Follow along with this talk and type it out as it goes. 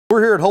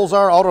We're here at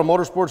Holzhauer Auto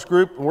Motorsports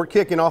Group, and we're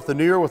kicking off the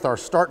new year with our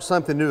Start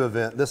Something New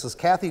event. This is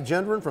Kathy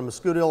Gendron from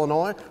Mascoutah,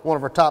 Illinois, one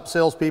of our top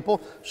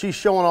salespeople. She's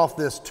showing off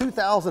this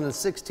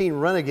 2016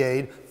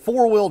 Renegade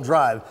four-wheel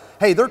drive.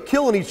 Hey, they're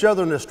killing each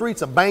other in the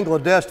streets of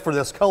Bangladesh for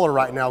this color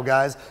right now,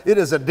 guys. It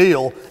is a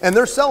deal, and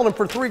they're selling them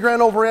for $3,000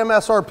 over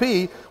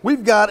MSRP.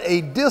 We've got a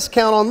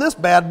discount on this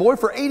bad boy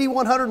for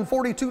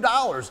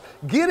 $8,142.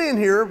 Get in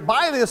here,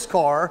 buy this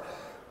car.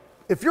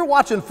 If you're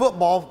watching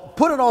football,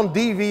 put it on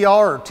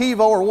DVR or TiVo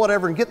or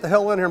whatever and get the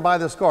hell in here and buy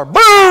this car.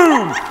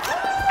 Boom!